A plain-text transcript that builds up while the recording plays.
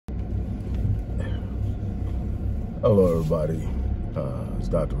Hello everybody, it's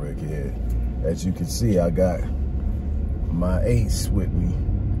Dr. Rick here. As you can see, I got my ace with me,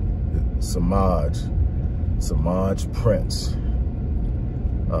 Samaj Prince,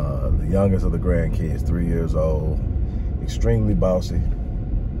 the youngest of the grandkids, 3 years old, extremely bossy.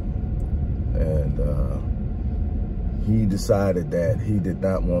 And he decided that he did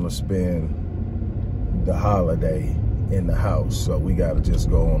not want to spend the holiday in the house, so we got to just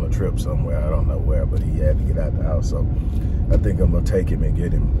go on a trip somewhere. I don't know where, but he had to get out the house, so I think I'm gonna take him and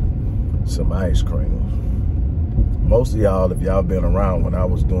get him some ice cream. Most of y'all, if y'all been around when I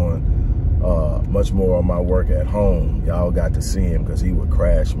was doing much more of my work at home, y'all got to see him because he would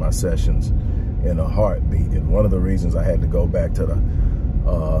crash my sessions in a heartbeat. And one of the reasons I had to go back to the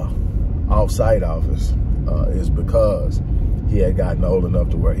off-site office is because he had gotten old enough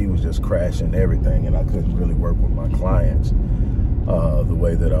to where he was just crashing everything, and I couldn't really work with my clients the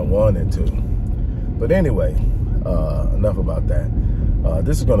way that I wanted to. But anyway, enough about that.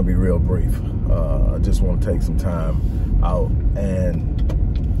 This is going to be real brief. I just want to take some time out and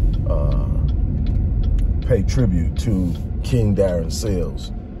pay tribute to King Darren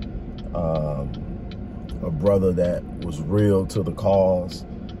Seals, a brother that was real to the cause,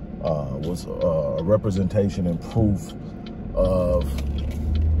 was a representation and proof of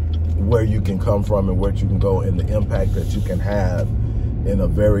where you can come from and where you can go, and the impact that you can have in a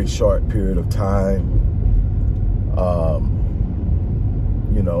very short period of time.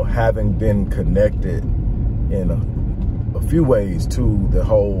 You know, having been connected in a few ways to the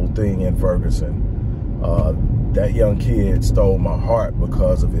whole thing in Ferguson, that young kid stole my heart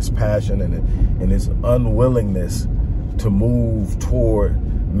because of his passion and his unwillingness to move toward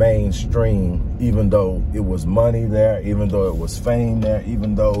mainstream, even though it was money there, even though it was fame there,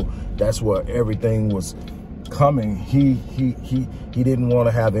 even though that's where everything was coming. He didn't want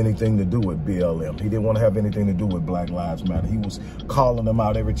to have anything to do with BLM. He didn't want to have anything to do with Black Lives Matter. He was calling them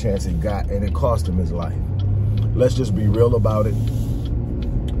out every chance he got, and it cost him his life. Let's just be real about it.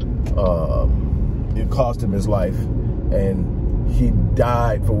 It cost him his life, and he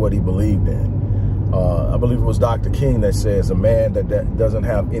died for what he believed in. I believe it was Dr. King that says a man that doesn't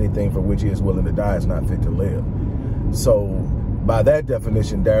have anything for which he is willing to die is not fit to live. So by that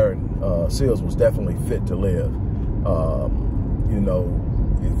definition, Darren Seals was definitely fit to live. You know,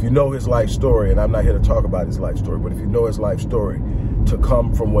 if you know his life story, and I'm not here to talk about his life story, but if you know his life story, to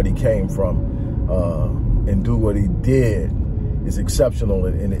come from what he came from and do what he did is exceptional,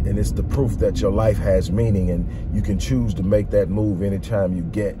 and it's the proof that your life has meaning, and you can choose to make that move anytime you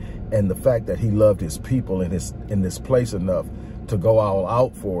get. And the fact that he loved his people in this place enough to go all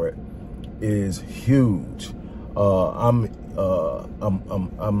out for it is huge. I'm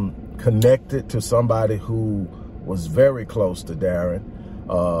connected to somebody who was very close to Darren,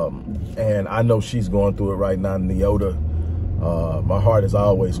 and I know she's going through it right now. Netta, my heart is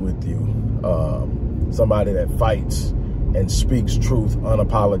always with you. Somebody that fights and speaks truth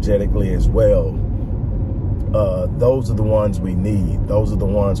unapologetically as well. Those are the ones we need. Those are the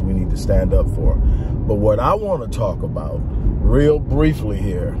ones we need to stand up for. But what I want to talk about real briefly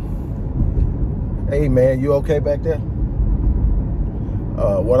here, hey man, you okay back there?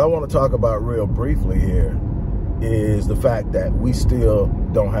 What I want to talk about real briefly here is the fact that we still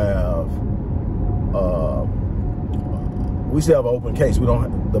don't have, we still have an open case. We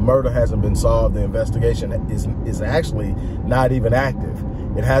don't. The murder hasn't been solved. The investigation is actually not even active.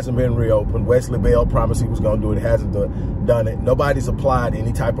 It hasn't been reopened. Wesley Bell promised he was going to do it. He hasn't done it. Nobody's applied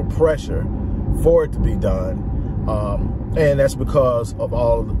any type of pressure for it to be done, and that's because of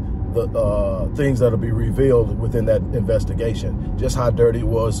all the things that'll be revealed within that investigation. Just how dirty it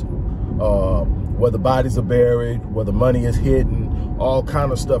was, where the bodies are buried, where the money is hidden. All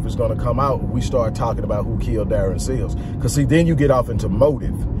kind of stuff is going to come out when we start talking about who killed Darren Seals. Because see, then you get off into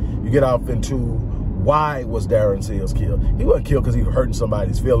motive. You get off into why was Darren Seals killed. He wasn't killed because he was hurting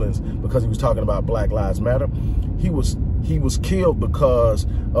somebody's feelings because he was talking about Black Lives Matter. He was killed because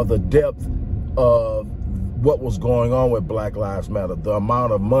of the depth of what was going on with Black Lives Matter, the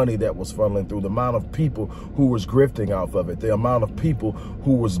amount of money that was funneling through, the amount of people who was grifting off of it, the amount of people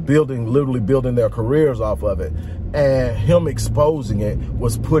who was literally building their careers off of it, and him exposing it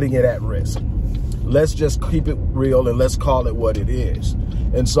was putting it at risk. Let's just keep it real and let's call it what it is.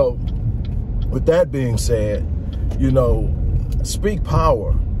 And so with that being said, you know, speak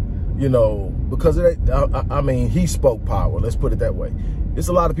power, you know, because I mean, he spoke power. Let's put it that way. It's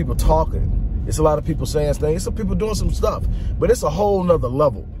a lot of people talking. It's a lot of people saying things. It's some people doing some stuff, but it's a whole nother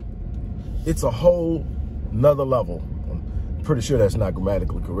level. It's a whole nother level. I'm pretty sure that's not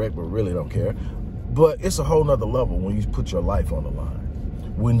grammatically correct, but really don't care. But it's a whole nother level when you put your life on the line.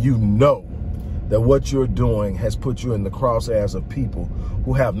 When you know that what you're doing has put you in the crosshairs of people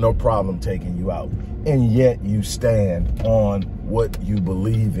who have no problem taking you out. And yet you stand on what you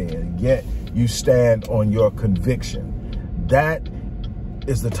believe in. Yet you stand on your conviction. That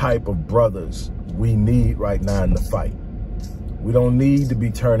is the type of brothers we need right now in the fight. We don't need to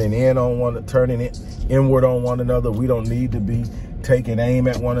be turning inward on one another. We don't need to be taking aim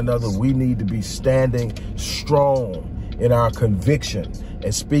at one another. We need to be standing strong in our conviction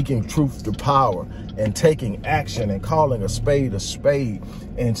and speaking truth to power and taking action and calling a spade a spade.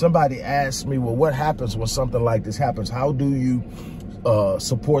 And somebody asked me, well, what happens when something like this happens? How do you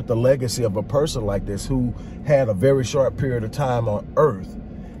support the legacy of a person like this who had a very short period of time on earth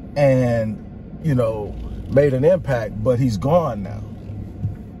and, you know, made an impact, but he's gone now?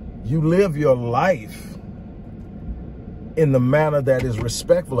 You live your life in the manner that is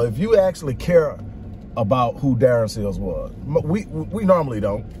respectful. If you actually care about who Darren Seals was, we normally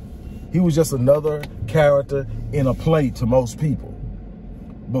don't. He was just another character in a play to most people.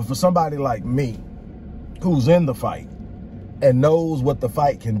 But for somebody like me, who's in the fight and knows what the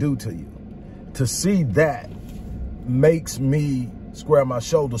fight can do to you, to see that makes me square my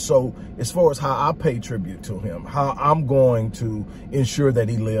shoulders. So as far as how I pay tribute to him, how I'm going to ensure that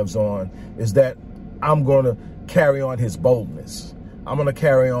he lives on, is that I'm going to carry on his boldness. I'm going to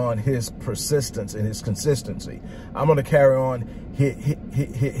carry on his persistence and his consistency. I'm going to carry on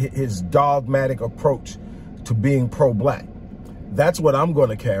his dogmatic approach to being pro-black. That's what I'm going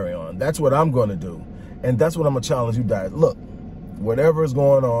to carry on. That's what I'm going to do. And that's what I'm going to challenge you guys. Look, whatever is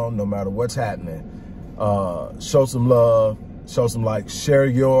going on, no matter what's happening, show some love, show some like, share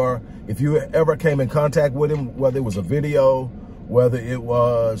your, if you ever came in contact with him, whether it was a video, whether it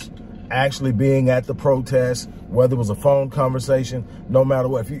was actually being at the protest, whether it was a phone conversation, no matter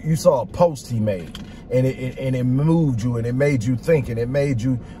what, if you saw a post he made and it moved you and it made you think and it made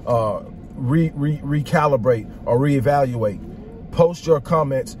you recalibrate or reevaluate, post your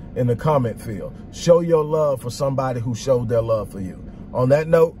comments in the comment field. Show your love for somebody who showed their love for you. On that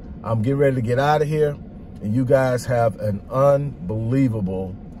note, I'm getting ready to get out of here, and you guys have an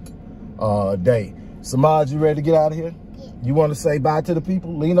unbelievable day. Samaj, you ready to get out of here? Yeah. You want to say bye to the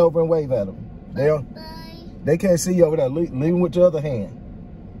people? Lean over and wave at them. Bye. They can't see you over there. Lean with your other hand.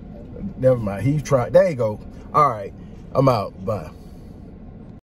 Never mind. He's trying. There you go. All right. I'm out. Bye.